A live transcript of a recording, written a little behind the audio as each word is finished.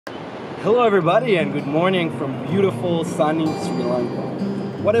Hello everybody and good morning from beautiful sunny Sri Lanka.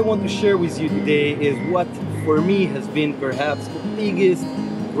 What I want to share with you today is what for me has been perhaps the biggest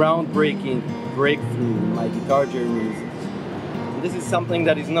groundbreaking breakthrough in my guitar journey. And this is something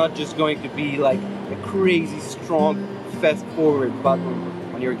that is not just going to be like a crazy strong fast forward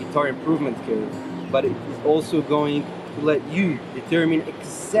button on your guitar improvement curve, but it is also going to let you determine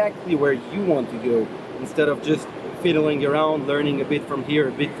exactly where you want to go instead of just fiddling around, learning a bit from here,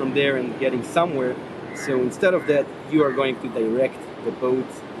 a bit from there, and getting somewhere. So instead of that, you are going to direct the boat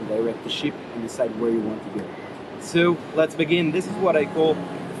and direct the ship and decide where you want to go. So let's begin. This is what I call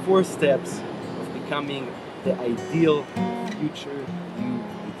the 4 steps of becoming the ideal future you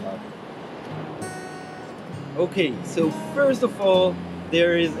guitar. Okay, so first of all,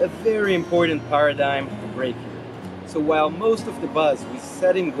 there is a very important paradigm to break here. So while most of the buzz we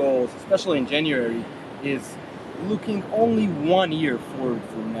set in goals, especially in January, is looking only 1 year forward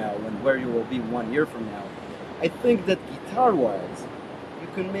from now and where you will be 1 year from now, I think that guitar-wise, you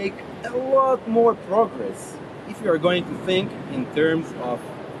can make a lot more progress if you are going to think in terms of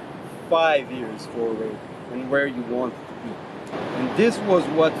 5 years forward and where you want to be. And this was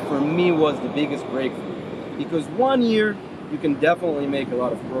what for me was the biggest breakthrough, because 1 year you can definitely make a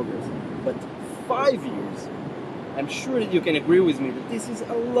lot of progress, but 5 years, I'm sure that you can agree with me that this is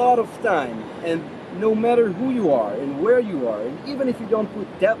a lot of time, and no matter who you are and where you are, and even if you don't put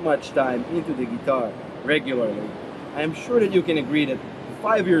that much time into the guitar regularly, I'm sure that you can agree that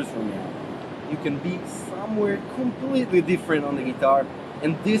 5 years from now, you can be somewhere completely different on the guitar,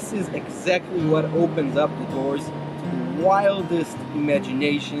 and this is exactly what opens up the doors to the wildest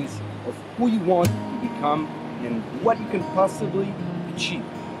imaginations of who you want to become and what you can possibly achieve.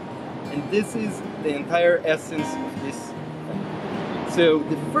 And this is the entire essence of this thing. So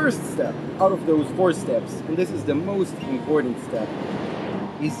the first step out of those 4 steps, and this is the most important step,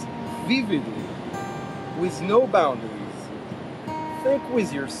 is vividly, with no boundaries, think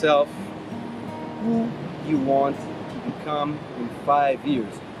with yourself who you want to become in 5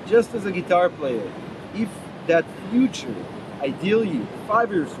 years. Just as a guitar player, if that future ideal you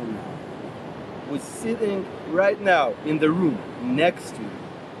 5 years from now was sitting right now in the room next to you,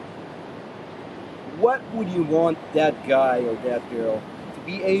 what would you want that guy or that girl to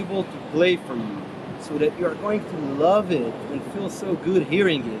be able to play for you so that you are going to love it and feel so good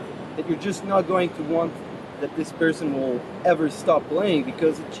hearing it that you're just not going to want that this person will ever stop playing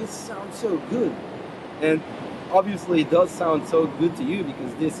because it just sounds so good? And obviously it does sound so good to you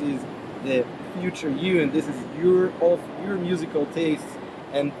because this is the future you, and this is your musical tastes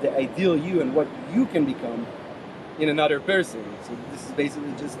and the ideal you and what you can become in another person. So this is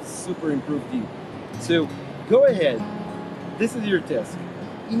basically just a super improved you. So go ahead, this is your test.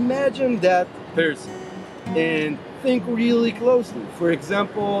 Imagine that person and think really closely. For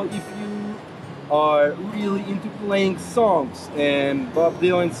example, if you are really into playing songs and Bob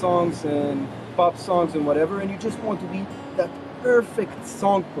Dylan songs and pop songs and whatever, and you just want to be that perfect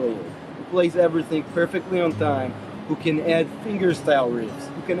song player who plays everything perfectly on time, who can add fingerstyle riffs,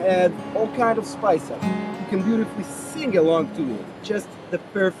 who can add all kind of spice up, who can beautifully sing along to it, just the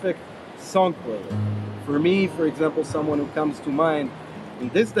perfect song player. For me, for example, someone who comes to mind in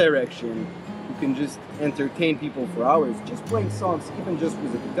this direction, who can just entertain people for hours, just playing songs, even just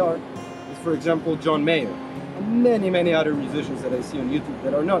with a guitar, is for example John Mayer, and many other musicians that I see on YouTube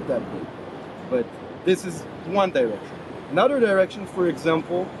that are not that good. But this is one direction. Another direction, for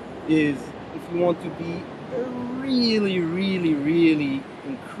example, is if you want to be a really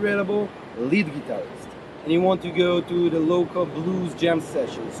incredible lead guitarist, and you want to go to the local blues jam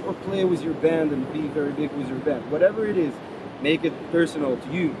sessions or play with your band and be very big with your band, whatever it is, make it personal to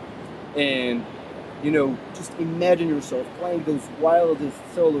you, and just imagine yourself playing those wildest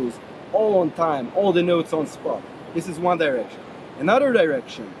solos all on time, all the notes on spot. This is one direction. Another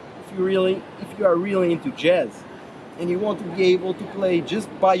direction, if you are really into jazz and you want to be able to play just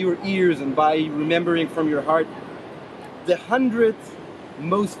by your ears and by remembering from your heart the 100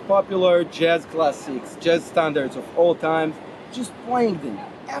 most popular jazz classics, jazz standards of all time, just playing them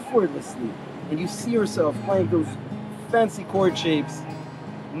effortlessly, and you see yourself playing those fancy chord shapes,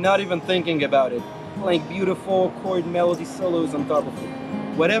 not even thinking about it, playing beautiful chord melody solos on top of it.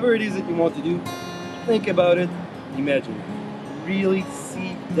 Whatever it is that you want to do, think about it, imagine it. Really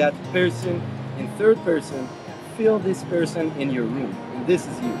see that person in third person, feel this person in your room, and this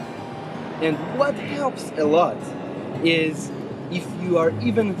is you. And what helps a lot is if you are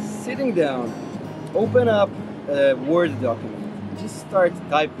even sitting down, open up a Word document, just start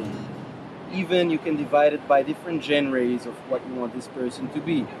typing. Even you can divide it by different genres of what you want this person to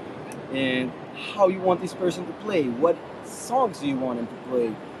be and how you want this person to play, what songs do you want him to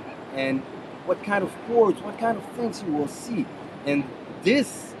play, and what kind of chords, what kind of things you will see. And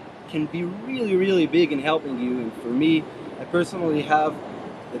this can be really, really big in helping you. And for me, I personally have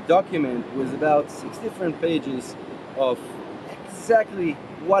a document with about 6 different pages of exactly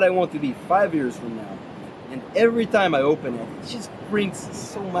what I want to be 5 years from now. And every time I open it, it just brings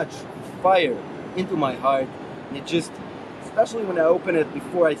so much fire into my heart. And it just, especially when I open it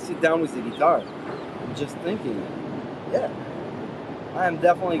before I sit down with the guitar, I'm just thinking, yeah, I am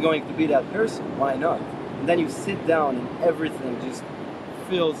definitely going to be that person, why not? And then you sit down and everything just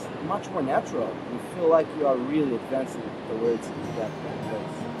feels much more natural. You feel like you are really advancing towards that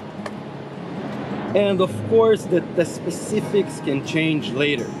place. And of course, the specifics can change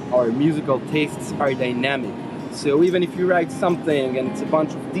later. Our musical tastes are dynamic. So even if you write something and it's a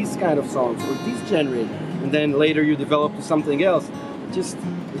bunch of these kind of songs or this genre, and then later you develop to something else,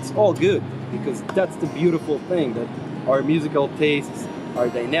 it's all good, because that's the beautiful thing, that our musical tastes are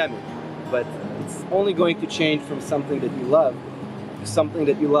dynamic. But it's only going to change from something that you love to something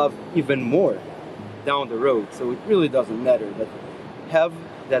that you love even more down the road. So it really doesn't matter, but have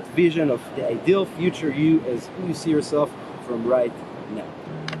that vision of the ideal future you as who you see yourself from right now.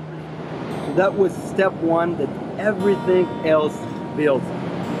 So that was step one, that everything else builds.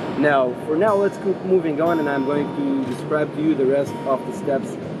 Now, for now, let's keep moving on, and I'm going to describe to you the rest of the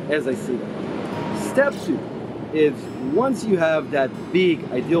steps as I see them. Step two is, once you have that big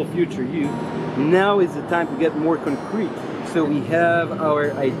ideal future you, now is the time to get more concrete. So we have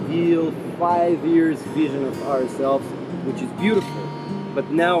our ideal 5 years vision of ourselves, which is beautiful. But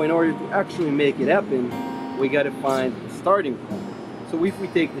now, in order to actually make it happen, we got to find a starting point. So if we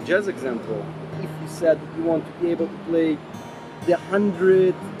take the jazz example, if you said that you want to be able to play the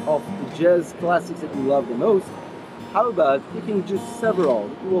 100 of the jazz classics that you love the most, how about picking just several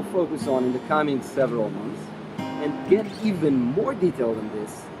that you will focus on in the coming several months, and get even more detailed than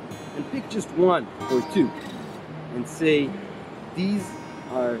this, and pick just one or two, and say, these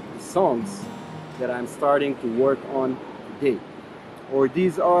are the songs that I'm starting to work on today. Or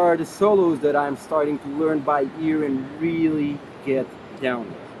these are the solos that I'm starting to learn by ear and really get down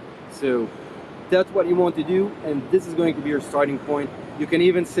with. So that's what you want to do, and this is going to be your starting point. You can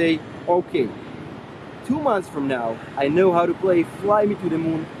even say, okay, 2 months from now, I know how to play Fly Me to the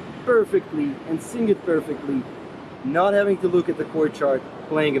Moon perfectly and sing it perfectly, not having to look at the chord chart,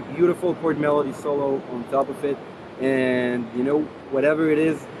 playing a beautiful chord melody solo on top of it, and you know, whatever it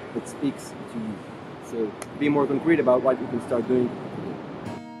is that speaks to you. So be more concrete about what you can start doing today.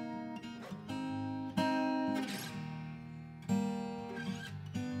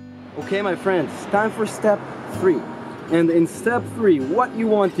 Okay, my friends, time for step 3. And in step 3, what you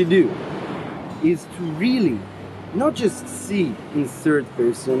want to do is to really not just see in third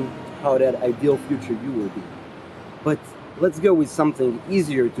person how that ideal future you will be, but let's go with something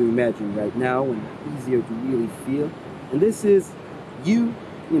easier to imagine right now and easier to really feel. And this is you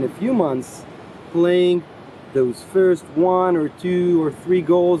in a few months playing those first 1 or 2 or 3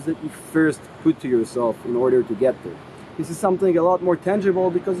 goals that you first put to yourself in order to get there. This is something a lot more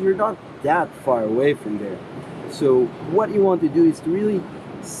tangible because you're not that far away from there. So what you want to do is to really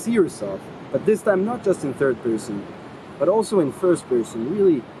see yourself, but this time not just in third person, but also in first person.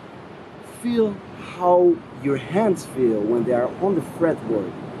 Really feel how your hands feel when they are on the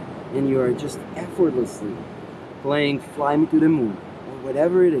fretboard and you are just effortlessly playing Fly Me to the Moon or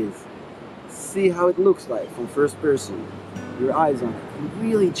whatever it is. See how it looks like from first person, your eyes on it, and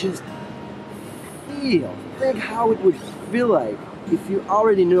really just feel, think how it would feel like if you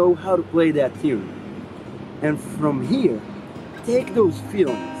already know how to play that tune. And from here, take those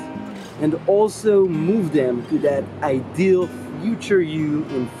feelings and also move them to that ideal future you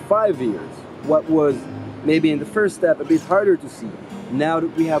in 5 years. What was maybe in the first step a bit harder to see. Now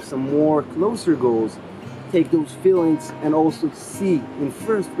that we have some more closer goals, take those feelings and also see in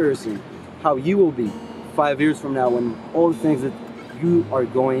first person how you will be 5 years from now, when all the things that you are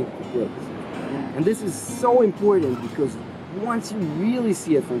going to play. And this is so important because once you really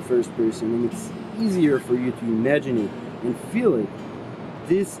see it from first person and it's easier for you to imagine it and feel it,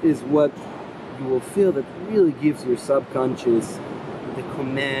 this is what you will feel that really gives your subconscious the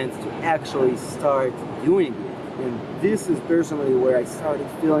commands to actually start doing it. And this is personally where I started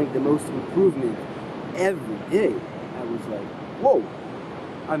feeling the most improvement every day. I was like, whoa,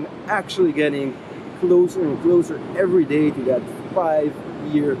 I'm actually getting closer and closer every day to that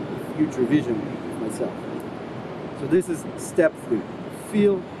 5-year future vision of myself. So this is step 3.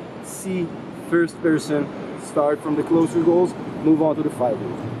 Feel, see, first person, start from the closer goals, move on to the 5-year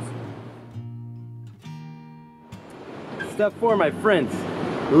goals. Step 4, my friends.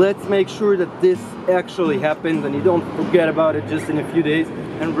 let's make sure that this actually happens and you don't forget about it just in a few days,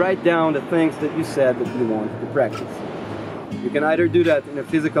 and write down the things that you said that you want to practice. You can either do that in a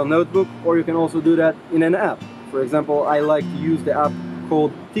physical notebook, or you can also do that in an app. For example, I like to use the app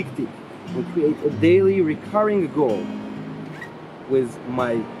called Tick and create a daily recurring goal with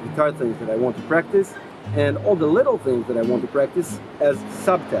my guitar things that I want to practice and all the little things that I want to practice as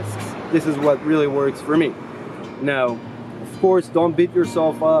subtasks. This is what really works for me. Now, of course, don't beat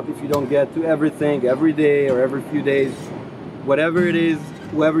yourself up if you don't get to everything every day or every few days. Whatever it is,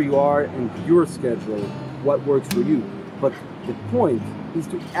 whoever you are and your schedule, what works for you. But the point is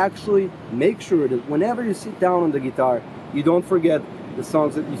to actually make sure that whenever you sit down on the guitar, you don't forget the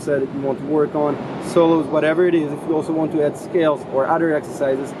songs that you said that you want to work on, solos, whatever it is. If you also want to add scales or other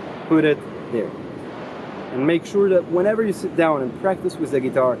exercises, put it there. And make sure that whenever you sit down and practice with the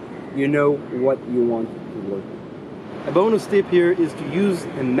guitar, you know what you want to work on. A bonus tip here is to use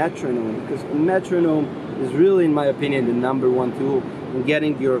a metronome, because a metronome is really, in my opinion, the #1 tool in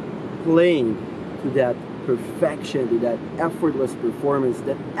getting your playing to that perfection, to that effortless performance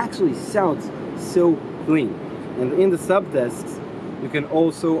that actually sounds so clean. And in the subtasks, you can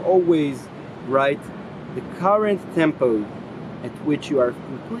also always write the current tempo at which you are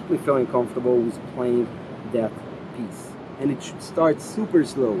completely feeling comfortable with playing that piece. And it should start super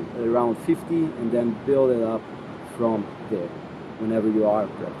slow at around 50 and then build it up from there whenever you are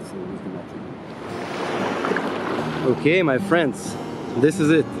practicing with the metronome. Okay, my friends, this is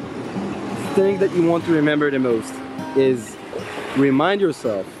it. The thing that you want to remember the most is remind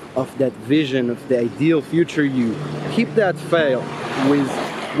yourself of that vision of the ideal future you. Keep that file with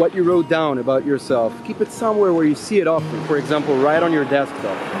what you wrote down about yourself. Keep it somewhere where you see it often, for example, right on your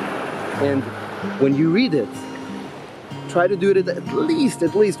desktop. And when you read it, try to do it at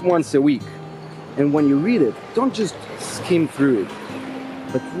least once a week. And when you read it, don't just skim through it,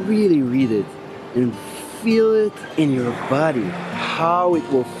 but really read it and feel it in your body, how it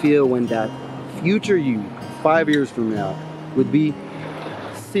will feel when that future you, 5 years from now, would be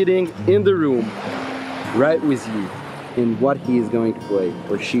sitting in the room right with you in what he is going to play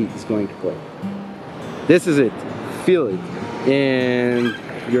or she is going to play. This is it. Feel it. And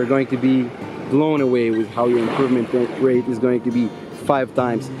you're going to be blown away with how your improvement rate is going to be 5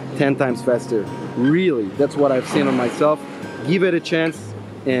 times, 10 times faster. Really, that's what I've seen on myself. Give it a chance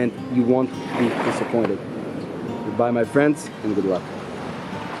and you won't be disappointed. Goodbye, my friends, and good luck.